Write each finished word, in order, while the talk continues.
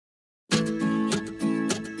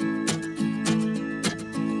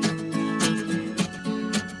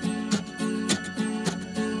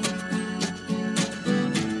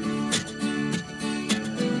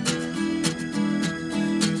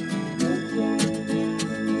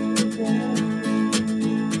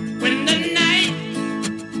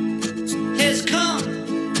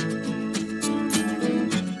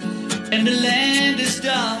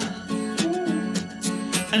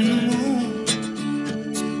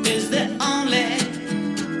is the only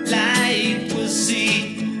light we'll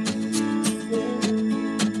see.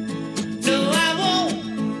 No, I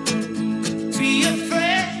won't be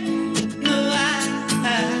afraid. No,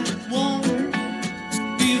 I won't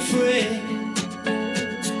be afraid.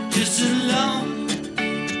 Just as long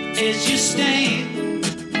as you stand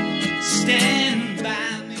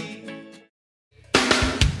by me.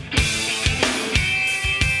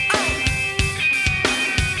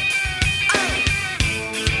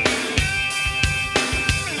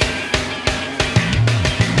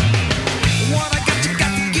 What I got, you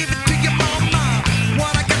got to give it to your mama.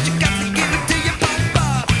 What I got, you got to give it to your papa.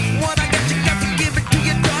 What I got, you got to give it to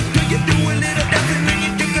your doctor. You do a little dancing and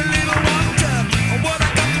you drink a little water. What I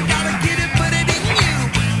got, you gotta get it, put it in you.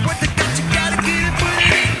 What I got, you gotta get it, put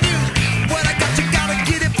it in you. What I got, you gotta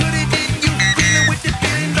get it, put it in you. Dealing with the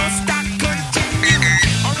feeling, don't stop, continue.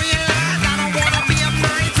 I realize I don't wanna be a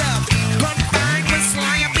miser. Confined with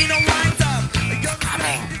sly, I be no wiser. They're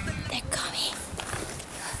coming.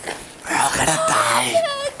 We're all gonna die.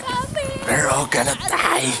 They're coming. We're all gonna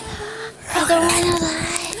die. I don't wanna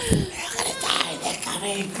lie. We're all gonna die. They're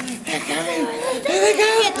coming. They're coming. Here they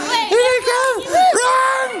come. Get away. Here they come.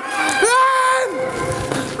 Run! Run!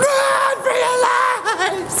 Run for your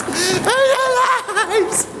lives! For your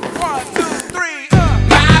lives! 1, 2, 3,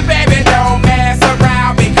 My baby don't mess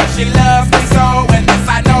around because she loves me so, and this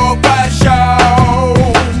I know for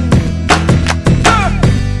sure.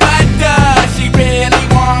 But does she really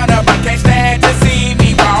wanna, but can't stand to see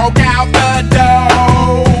me walk out the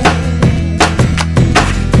door?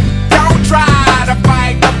 Don't try to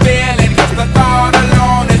fight the feeling, cause the thought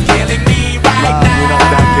alone is killing me right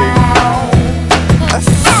now.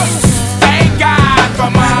 Thank God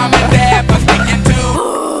for mom and dad for sticking to.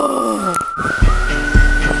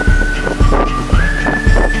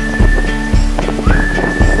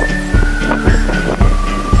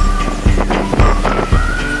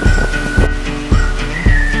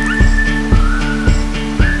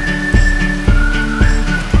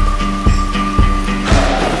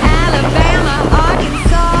 Alabama,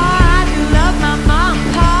 Arkansas, I do love my mom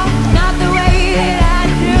and pop, not the way that I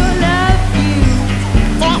do love you.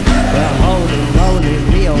 Well, holy,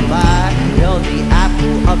 real life, you're the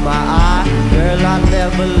apple of my eye. Girl, I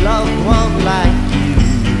never loved one like you.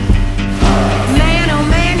 Man, oh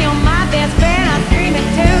man, you're my best friend. I scream it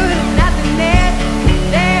too. There's nothing there.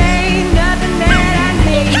 There ain't nothing that I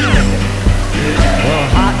need. Well,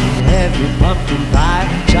 hot and heavy pumpkin pie,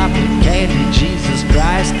 chocolate candy, Jesus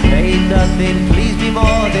Christ. Ain't nothing please me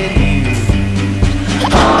more than you.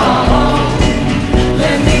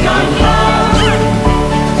 Let me go home.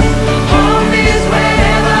 Home is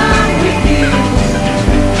wherever I'm with you.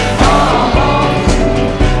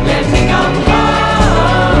 Let me go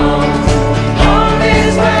home. Home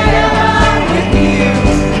is wherever I'm with you.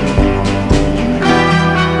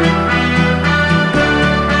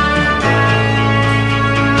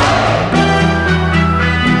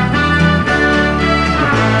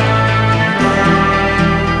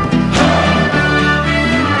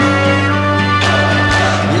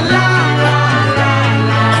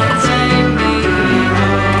 Take me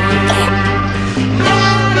home.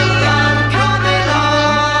 Mommy, I'm coming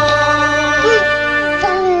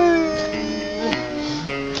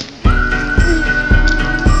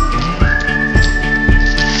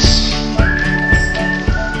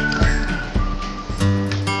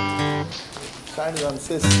Shine it on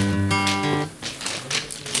sis.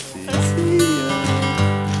 See ya.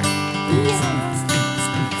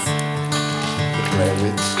 Play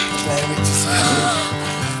with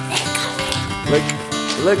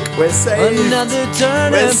Look, we're safe. Another We're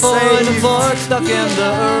turning point, a safe. fork stuck in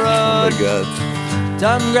the Oh road. my God.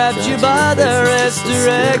 Time grabs you by the wrist,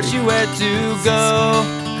 directs you where to go.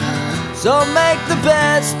 So make the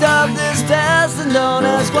best of this test and don't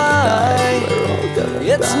ask why.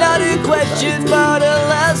 It's not a question but a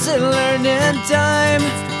lesson learned in time.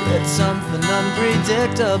 It's something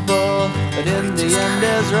unpredictable, but in the end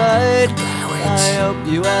is right. I hope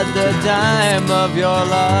you had the time of your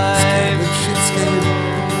life.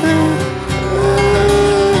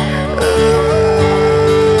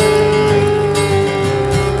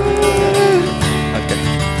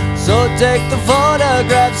 So take the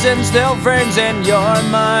photographs and still frames in your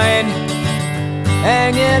mind,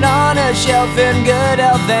 hanging on a shelf in good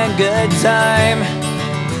health and good time.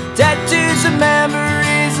 Tattoos and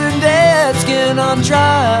memories and dead skin on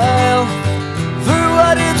trial. For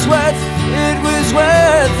what it's worth, it was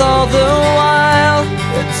worth all the while.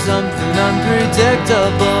 It's something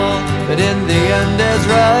unpredictable, but in the end is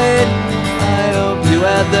right. I hope you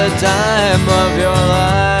had the time of your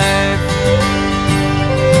life.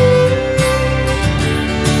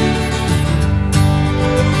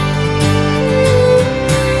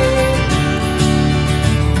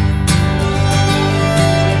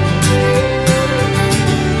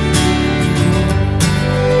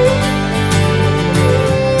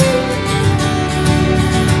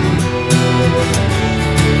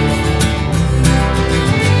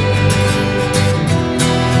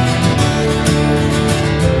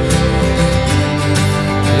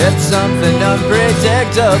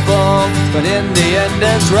 unpredictable, but in the end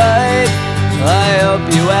it's right. I hope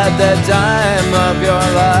you had the time of your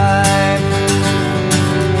life.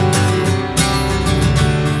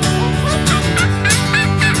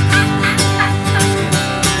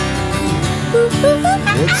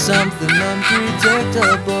 It's something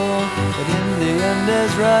unpredictable, but in the end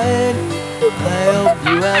is right. I hope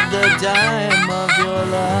you had the time of your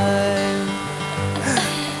life.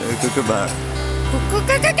 Kookaburra.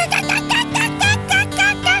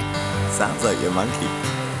 Sounds like your monkey.